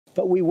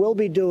But we will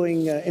be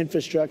doing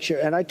infrastructure.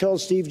 And I told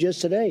Steve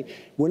just today,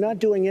 we're not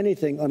doing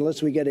anything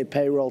unless we get a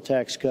payroll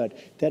tax cut.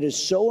 That is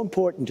so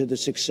important to the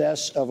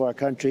success of our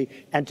country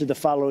and to the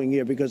following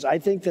year, because I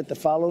think that the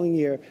following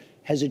year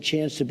has a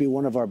chance to be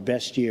one of our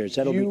best years.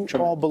 Do you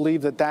all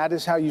believe that that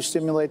is how you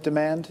stimulate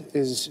demand,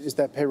 is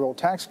that payroll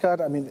tax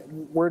cut? I mean,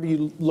 where do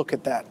you look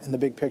at that in the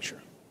big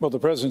picture? Well, the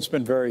president's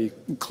been very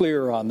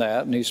clear on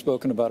that, and he's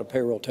spoken about a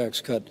payroll tax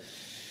cut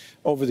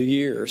over the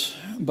years.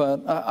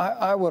 But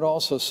I would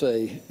also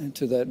say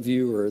to that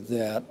viewer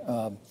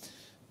that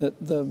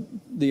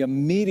the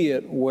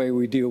immediate way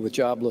we deal with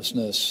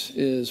joblessness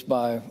is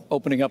by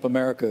opening up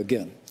America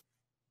again.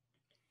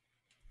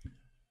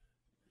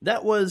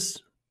 That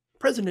was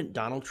President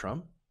Donald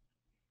Trump,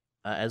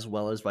 as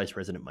well as Vice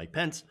President Mike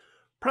Pence,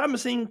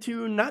 promising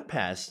to not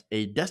pass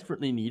a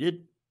desperately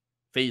needed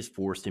Phase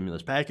 4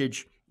 stimulus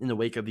package in the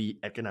wake of the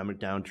economic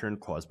downturn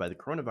caused by the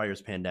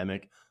coronavirus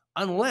pandemic,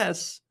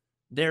 unless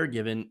they're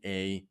given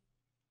a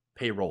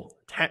payroll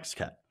tax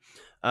cut.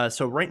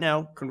 So right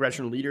now,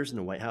 congressional leaders in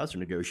the White House are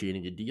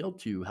negotiating a deal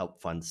to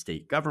help fund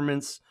state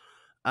governments.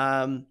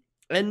 And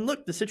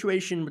look, the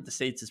situation with the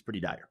states is pretty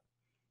dire.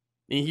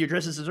 And he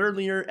addresses this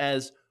earlier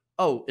as,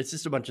 oh, it's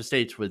just a bunch of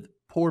states with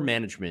poor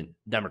management,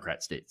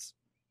 Democrat states.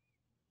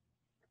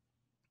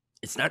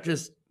 It's not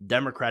just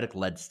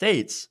Democratic-led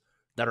states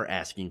that are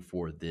asking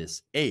for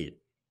this aid.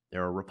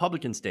 There are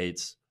Republican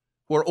states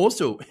who are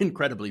also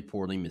incredibly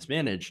poorly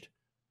mismanaged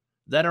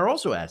that are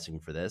also asking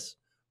for this,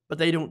 but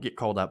they don't get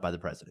called out by the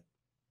president.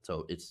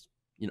 So it's,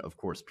 of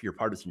course, pure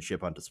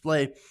partisanship on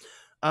display.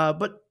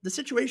 But the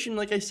situation,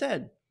 like I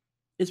said,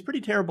 is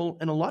pretty terrible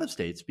in a lot of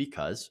states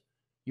because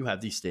you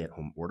have these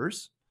stay-at-home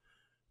orders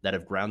that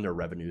have ground their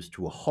revenues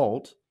to a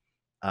halt,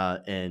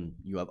 and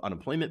you have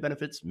unemployment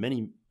benefits,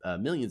 many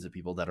millions of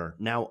people that are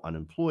now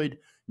unemployed,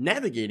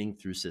 navigating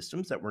through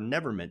systems that were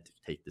never meant to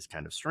take this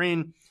kind of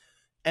strain,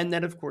 and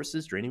that, of course,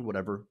 is draining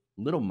whatever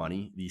little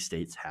money these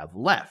states have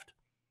left.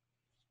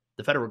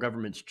 The federal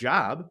government's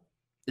job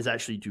is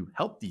actually to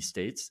help these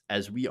states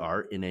as we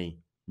are in a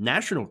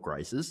national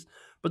crisis,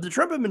 but the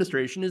Trump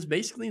administration is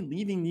basically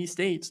leaving these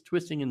states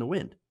twisting in the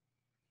wind.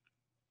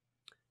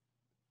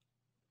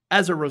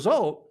 As a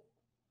result,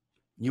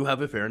 you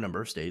have a fair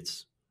number of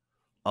states,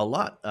 a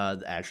lot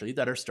actually,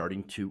 that are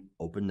starting to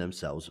open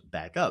themselves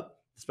back up,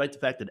 despite the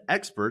fact that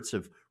experts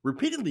have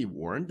repeatedly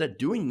warned that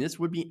doing this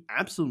would be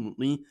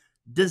absolutely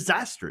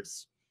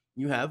disastrous.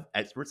 You have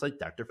experts like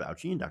Dr.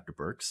 Fauci and Dr.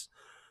 Birx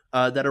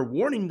that are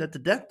warning that the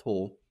death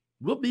toll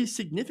will be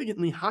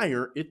significantly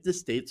higher if the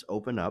states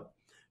open up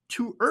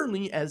too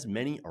early, as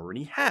many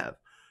already have.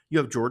 You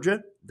have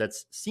Georgia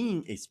that's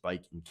seeing a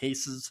spike in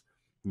cases.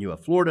 You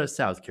have Florida,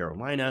 South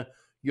Carolina.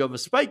 You have a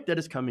spike that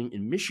is coming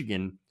in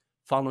Michigan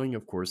following,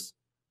 of course,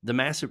 the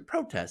massive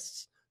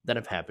protests that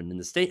have happened in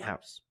the State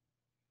House.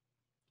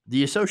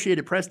 The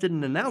Associated Press did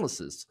an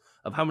analysis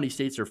of how many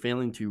states are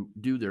failing to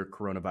do their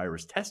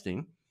coronavirus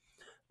testing.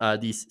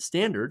 These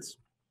standards,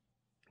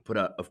 put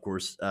out, of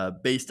course,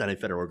 based on a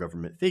federal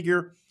government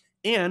figure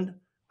and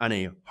on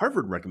a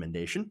Harvard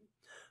recommendation,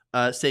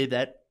 say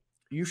that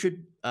you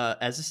should,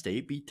 as a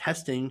state, be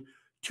testing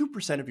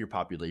 2% of your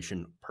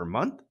population per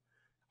month.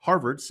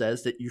 Harvard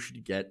says that you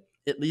should get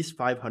at least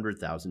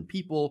 500,000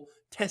 people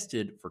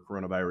tested for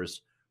coronavirus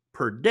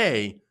per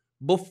day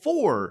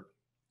before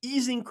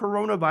easing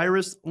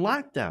coronavirus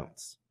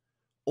lockdowns.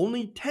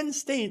 Only 10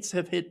 states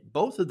have hit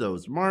both of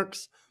those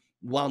marks,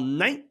 while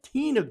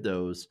 19 of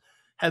those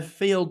have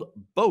failed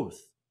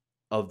both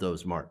of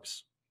those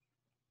marks.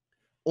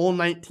 All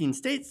 19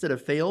 states that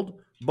have failed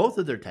both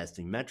of their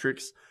testing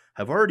metrics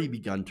have already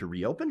begun to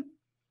reopen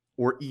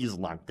or ease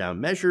lockdown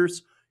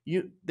measures.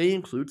 They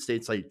include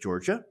states like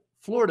Georgia,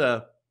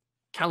 Florida,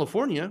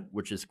 California,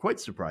 which is quite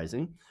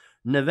surprising,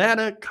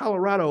 Nevada,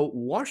 Colorado,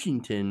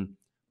 Washington,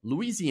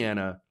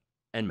 Louisiana,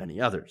 and many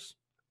others.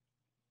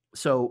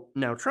 So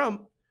now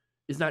Trump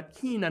is not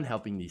keen on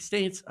helping these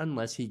states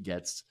unless he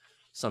gets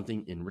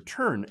something in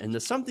return. And the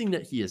something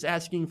that he is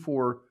asking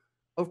for,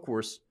 of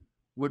course,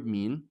 would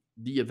mean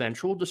the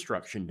eventual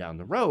destruction down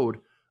the road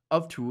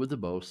of two of the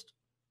most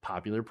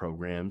popular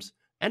programs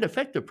and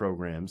effective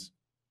programs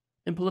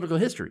in political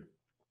history.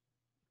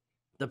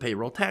 The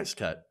payroll tax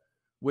cut,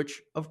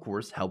 which, of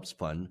course, helps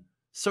fund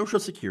Social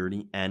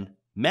Security and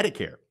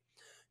Medicare.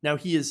 Now,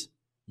 he is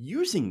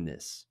using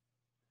this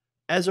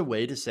as a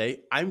way to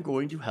say, I'm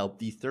going to help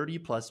the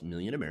 30+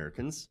 million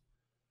Americans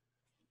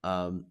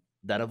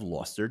that have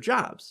lost their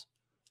jobs.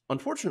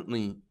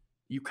 Unfortunately,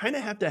 you kind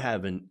of have to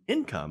have an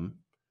income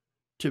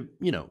to,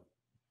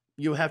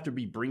 you have to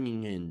be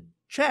bringing in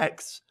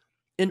checks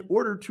in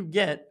order to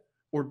get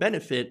or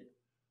benefit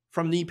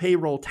from the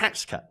payroll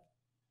tax cut.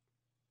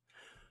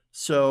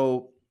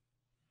 So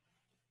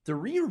the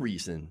real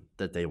reason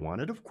that they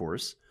want it, of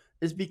course,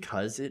 is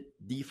because it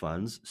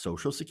defunds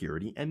Social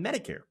Security and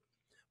Medicare,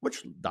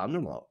 which down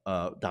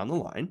the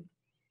line,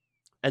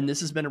 and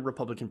this has been a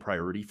Republican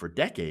priority for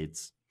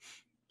decades,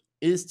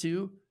 is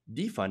to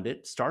defund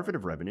it, starve it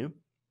of revenue,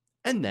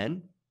 and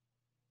then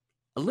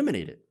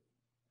eliminate it.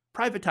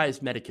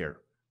 Privatize Medicare,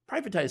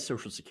 privatize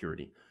Social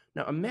Security,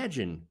 Now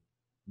imagine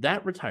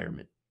that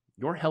retirement,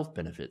 your health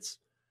benefits,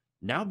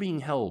 now being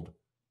held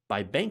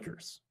by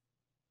bankers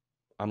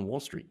on Wall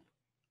Street,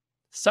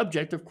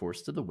 subject, of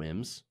course, to the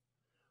whims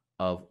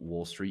of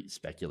Wall Street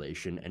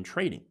speculation and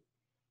trading.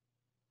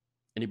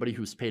 Anybody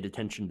who's paid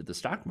attention to the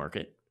stock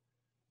market,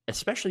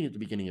 especially at the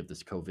beginning of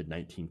this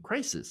COVID-19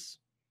 crisis,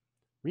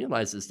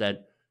 realizes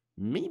that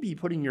maybe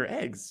putting your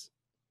eggs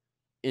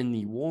in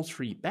the Wall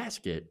Street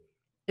basket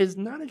is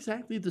not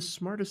exactly the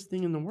smartest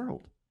thing in the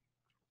world.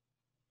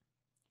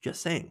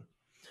 Just saying.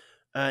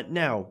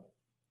 Now,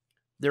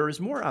 there is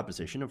more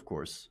opposition, of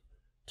course,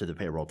 to the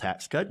payroll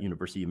tax cut.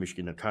 University of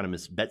Michigan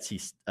economists Betsy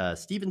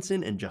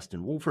Stevenson and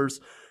Justin Wolfers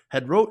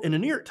had wrote in a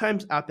New York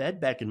Times op-ed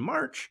back in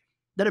March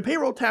that a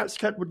payroll tax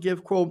cut would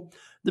give, quote,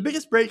 the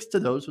biggest breaks to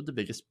those with the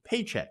biggest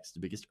paychecks, the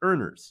biggest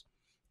earners,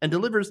 and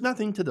delivers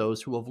nothing to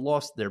those who have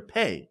lost their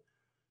pay.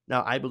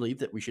 Now, I believe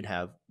that we should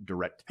have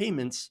direct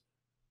payments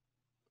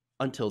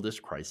until this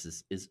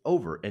crisis is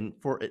over and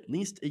for at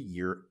least a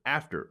year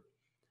after.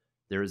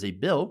 There is a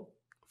bill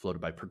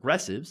floated by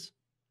progressives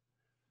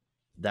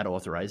that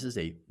authorizes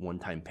a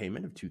one-time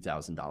payment of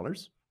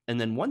 $2,000 and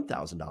then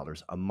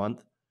 $1,000 a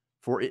month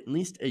for at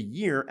least a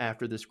year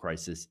after this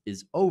crisis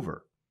is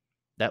over.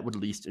 That would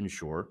at least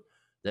ensure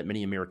that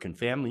many American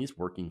families,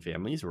 working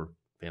families, or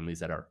families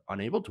that are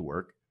unable to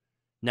work,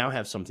 now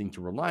have something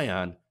to rely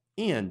on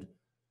and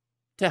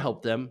to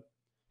help them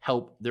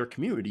help their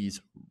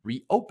communities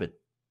reopen,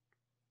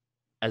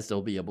 as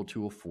they'll be able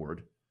to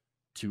afford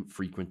to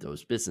frequent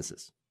those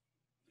businesses.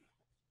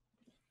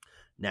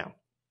 Now,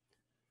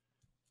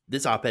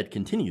 this op-ed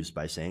continues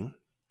by saying,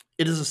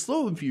 it is a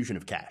slow infusion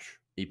of cash,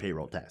 a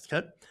payroll tax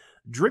cut,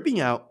 dripping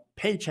out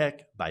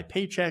paycheck by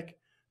paycheck,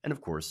 and of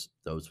course,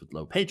 those with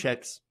low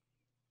paychecks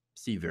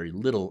see very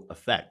little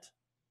effect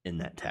in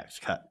that tax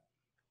cut.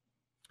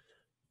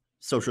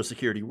 Social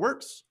Security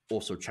Works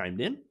also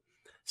chimed in,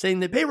 saying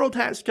the payroll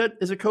tax cut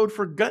is a code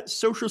for gut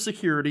Social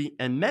Security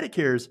and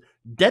Medicare's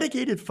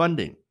dedicated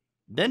funding,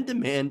 then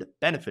demand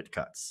benefit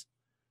cuts,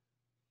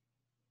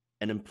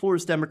 and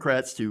implores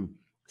Democrats to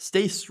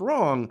stay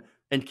strong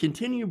and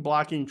continue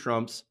blocking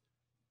Trump's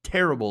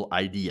terrible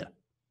idea.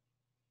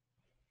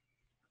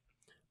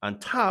 On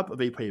top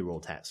of a payroll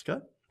tax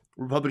cut,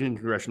 Republican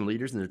congressional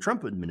leaders in the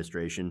Trump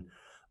administration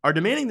are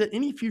demanding that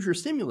any future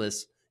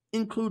stimulus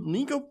include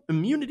legal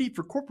immunity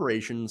for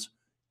corporations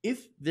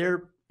if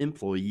their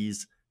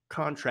employees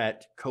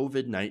contract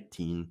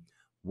COVID-19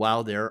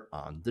 while they're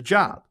on the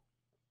job.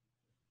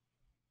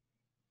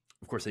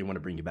 Of course, they want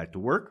to bring you back to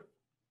work.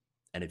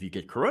 And if you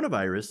get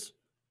coronavirus,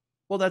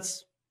 well,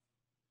 that's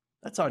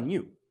on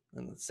you.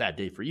 And it's a sad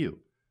day for you.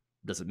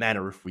 It doesn't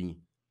matter if we,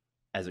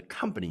 as a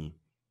company,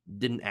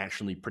 didn't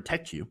actually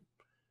protect you,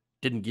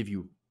 didn't give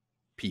you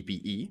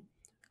PPE,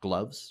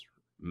 gloves,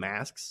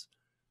 masks,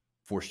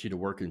 forced you to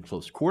work in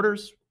close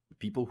quarters with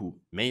people who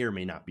may or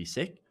may not be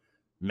sick.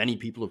 Many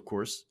people, of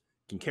course,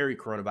 can carry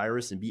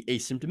coronavirus and be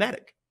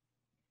asymptomatic.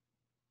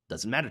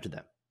 Doesn't matter to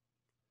them.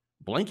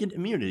 Blanket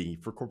immunity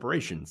for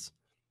corporations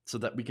so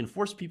that we can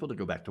force people to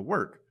go back to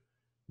work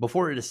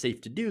before it is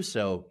safe to do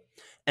so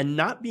and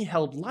not be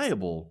held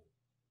liable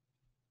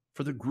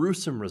for the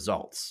gruesome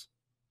results.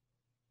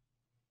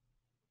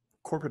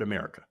 Corporate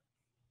America.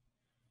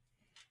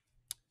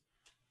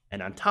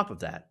 And on top of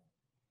that,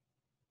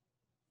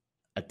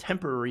 a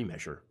temporary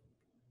measure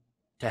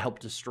to help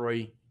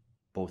destroy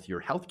both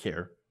your health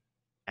care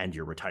and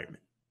your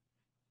retirement.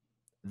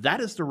 That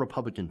is the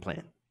Republican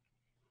plan.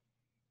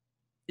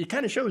 It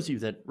kind of shows you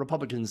that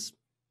Republicans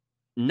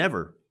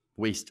never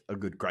waste a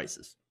good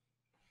crisis.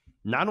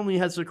 Not only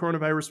has the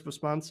coronavirus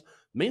response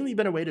mainly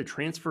been a way to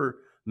transfer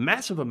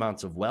massive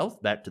amounts of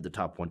wealth back to the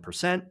top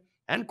 1%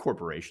 and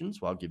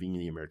corporations while giving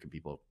the American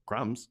people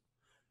crumbs,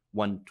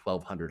 one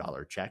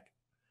 $1,200 check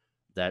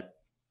that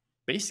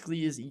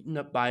basically is eaten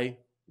up by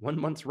 1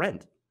 month's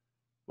rent.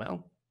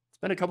 Well, it's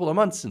been a couple of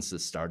months since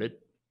this started.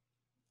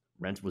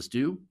 Rent was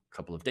due a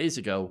couple of days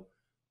ago.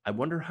 I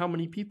wonder how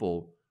many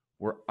people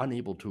were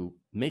unable to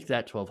make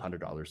that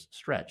 $1,200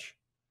 stretch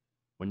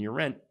when your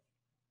rent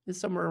is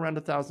somewhere around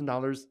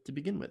 $1,000 to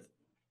begin with.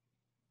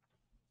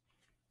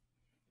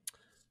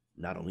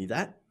 Not only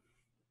that,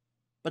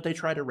 but they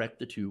try to wreck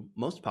the two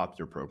most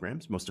popular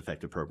programs, most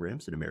effective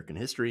programs in American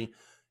history,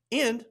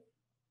 and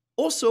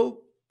also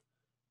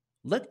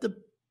let the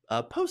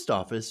post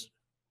office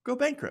go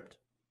bankrupt.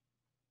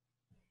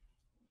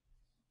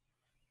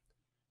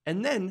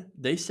 And then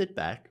they sit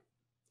back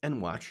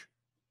and watch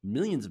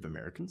millions of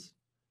Americans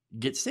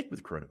get sick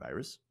with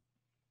coronavirus.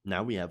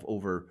 Now we have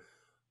over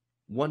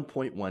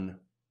 1.1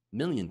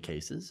 million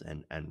cases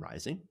and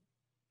rising,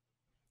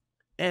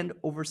 and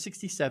over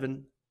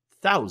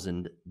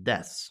 67,000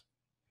 deaths.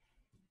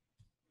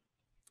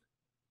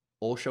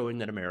 All showing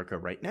that America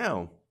right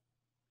now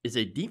is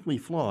a deeply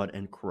flawed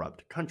and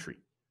corrupt country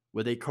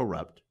with a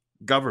corrupt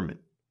government.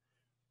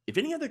 If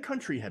any other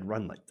country had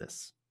run like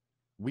this,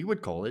 we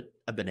would call it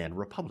a banana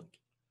republic.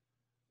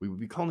 We would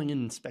be calling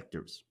in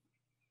inspectors.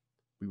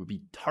 We would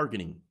be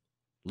targeting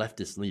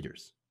leftist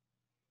leaders.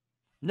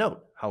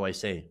 Note how I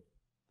say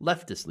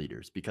leftist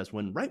leaders, because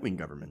when right-wing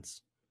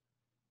governments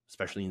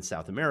especially in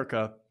South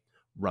America,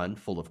 run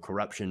full of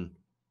corruption,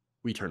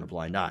 we turn a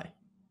blind eye.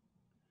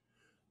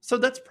 So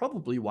that's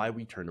probably why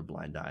we turn a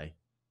blind eye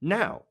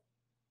now,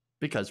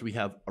 because we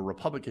have a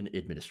Republican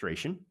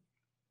administration,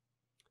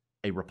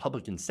 a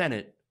Republican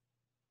Senate,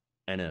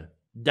 and a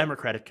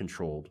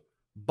Democratic-controlled,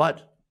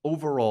 but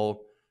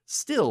overall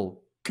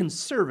still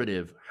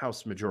conservative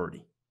House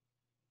majority.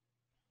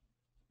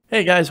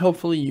 Hey guys,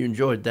 hopefully you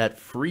enjoyed that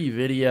free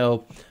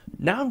video.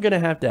 Now I'm going to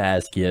have to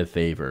ask you a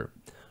favor.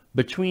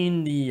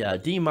 Between the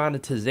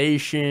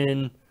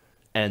demonetization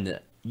and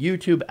the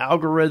YouTube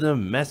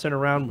algorithm messing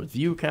around with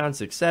view counts,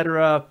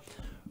 etc.,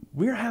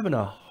 we're having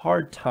a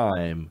hard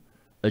time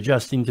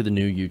adjusting to the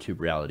new YouTube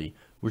reality,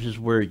 which is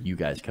where you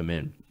guys come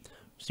in.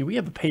 See, we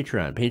have a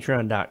Patreon,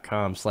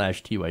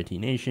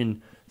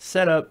 patreon.com/TYTNation,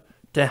 set up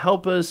to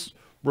help us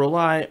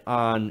rely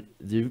on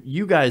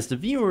you guys, the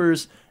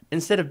viewers,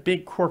 instead of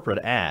big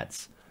corporate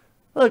ads.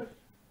 Look,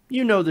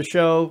 you know the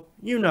show.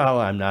 You know how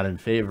I'm not in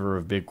favor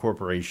of big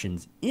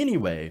corporations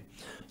anyway.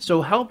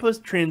 So help us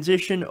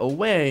transition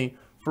away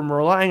from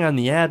relying on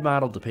the ad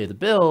model to pay the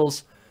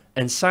bills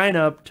and sign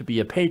up to be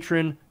a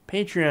patron,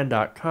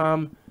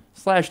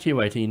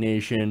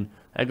 patreon.com/TYTNation.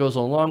 That goes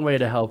a long way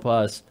to help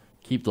us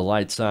keep the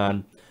lights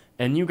on.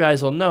 And you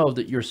guys will know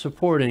that you're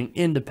supporting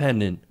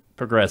independent,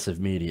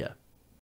 progressive media.